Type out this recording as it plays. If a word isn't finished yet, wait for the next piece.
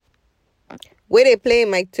Where they play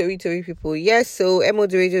my Tori people. Yes, so Emo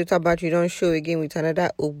the Radio Talk Battery don't show again with another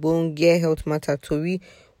Ogbonge health matter Tori.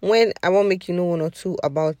 When I want make you know one or two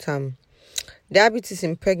about diabetes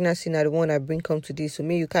in pregnancy, now the one I bring come today. So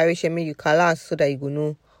may you carry share, may you class so that you go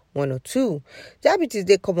know one or two. Diabetes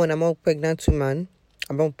they common among pregnant women,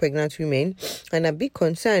 and a big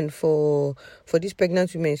concern for these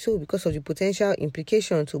pregnant women. So because of the potential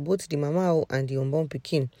implication to both the mama and the unborn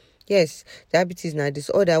pikin. Yes, diabetes na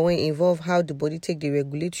disorder when involve how the body take the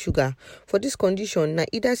regulate sugar. For this condition, na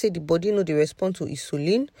either say the body no dey respond to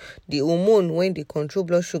insulin, the hormone when they control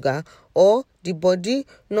blood sugar, or the body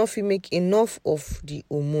not fit make enough of the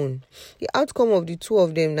hormone. The outcome of the two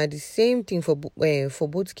of them na the same thing for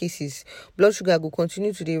both cases. Blood sugar will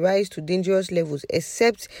continue to dey rise to dangerous levels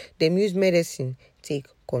except them use medicine take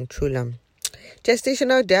control am.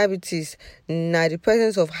 Gestational diabetes na the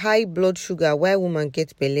presence of high blood sugar while woman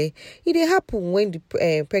get belle. It dey happen when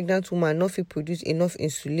the pregnant woman not fit produce enough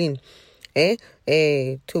insulin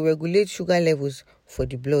to regulate sugar levels for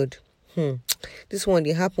the blood. This one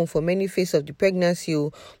dey happen for many phases of the pregnancy,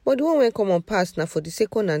 but the one when common pass now for the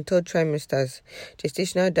second and third trimesters.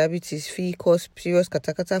 Gestational diabetes fit cause serious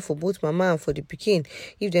katakata for both mama and for the pikin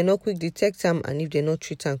if they not quick detect am and if they not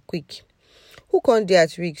treat am quick. Who can't dey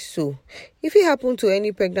at risk? So if it happen to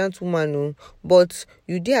any pregnant woman, but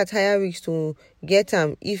you dey at higher risk to get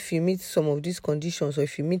if you meet some of these conditions or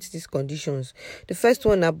if you meet these conditions. The first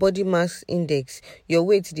one na body mass index, your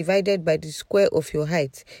weight divided by the square of your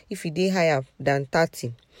height if you dey higher than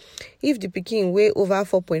 30. If the pikin weigh over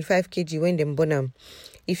 4.5 kg when dem born am.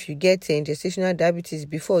 If you get gestational diabetes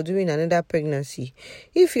before during another pregnancy.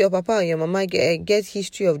 If your papa or your mama get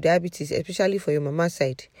history of diabetes, especially for your mama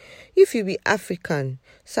side. If you be African,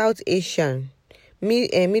 South Asian,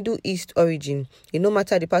 Middle East origin, it no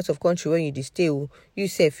matter the part of country where you dey stay, you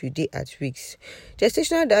self you dey at risk.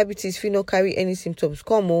 Gestational diabetes fit not carry any symptoms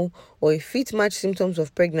come or it fit match symptoms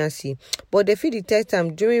of pregnancy, but they fit detect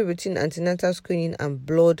them during routine antenatal screening and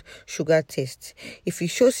blood sugar tests. If you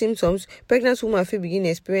show symptoms, pregnant woman fit begin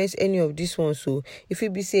experience any of these ones. So if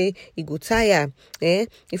it be say it go tire,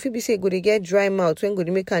 if it be say it go dey get dry mouth when go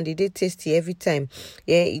dey make candidate tasty every time,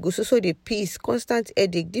 it go so dey peace, constant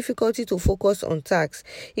headache, difficulty to focus on tasks.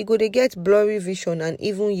 It go dey get blurry vision and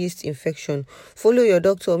even yeast infection. Follow your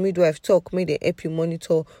doctor or midwife talk, make they help you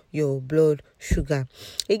monitor your blood sugar.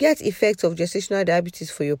 It gets effects of gestational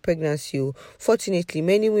diabetes for your pregnancy. Fortunately,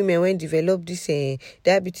 many women when develop this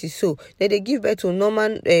diabetes, so they give birth to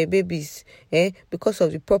normal babies because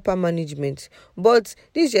of the proper management. But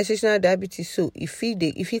this gestational diabetes, so if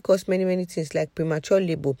it cause many things like premature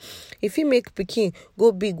labor, if it make pikin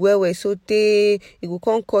go big well, so it will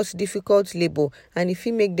come cause difficult labor, and if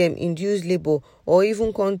it make them induce labor or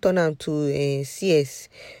even come turn am to CS.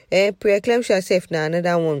 Preeclampsia self na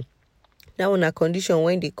another one. That one a condition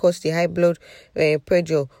when they cause the high blood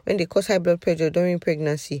pressure, during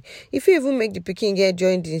pregnancy. If you even make the pikin get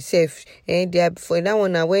joint itself, for that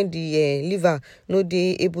one when the liver no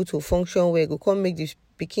dey able to function well, go come make the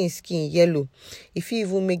pikin skin yellow. If you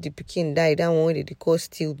even make the pikin die, that one they call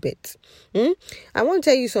stillbirth. I want to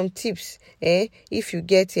tell you some tips. If you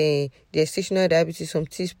get gestational diabetes, some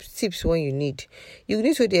tips when you need. You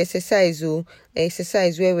need to exercise.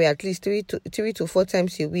 Exercise where we at least 3 to 4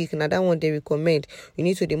 times a week. Now that one they recommend. You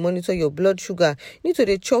need to monitor your blood sugar. You need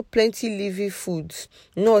to chop plenty leafy foods,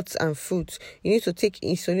 nuts and fruits. You need to take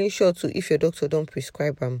insulin shots if your doctor don't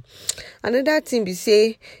prescribe them. Another thing be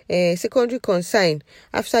say secondary concern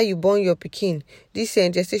after you born your pikin. This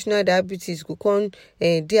gestational diabetes go come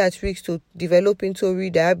dey at risk to develop into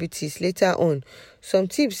re-diabetes later on. Some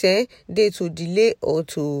tips they to delay or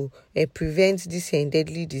to prevent this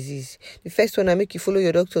deadly disease. The first one, I make you follow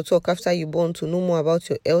your doctor talk after you born to know more about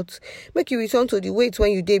your health. Make you return to the weight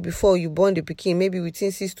when you did before you born the pikin, maybe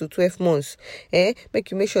within 6 to 12 months.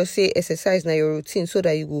 Make you make sure say exercise na your routine so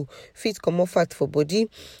that you go fit comot fat for body.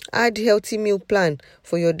 Add healthy meal plan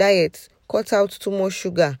for your diet. Cut out too much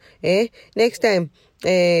sugar. Next time,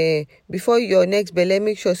 before your next belle,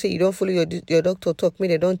 make sure say you don't follow your doctor talk, make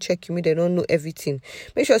they don't check you, make they don't know everything.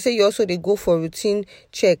 Make sure say you also they go for routine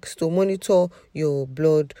checks to monitor your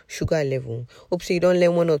blood sugar level. Hope say you don't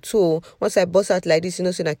learn one or two. Once I bust out like this, you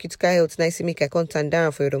know say na critical health nice make I come turn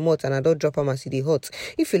down for your remote and I don't drop them as they hot.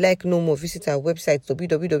 If you like know more, visit our website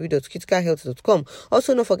www.criticalhealth.com.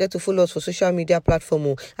 Also don't forget to follow us for social media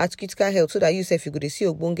platform at Critical Health so that you if you go to see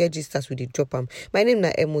Ogbonge gist as we dey drop them. My name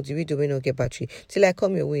na Emo the Radio wey no get battery. Till I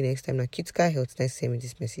come your way next time, na Critical Health. Nice to send me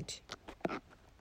this message.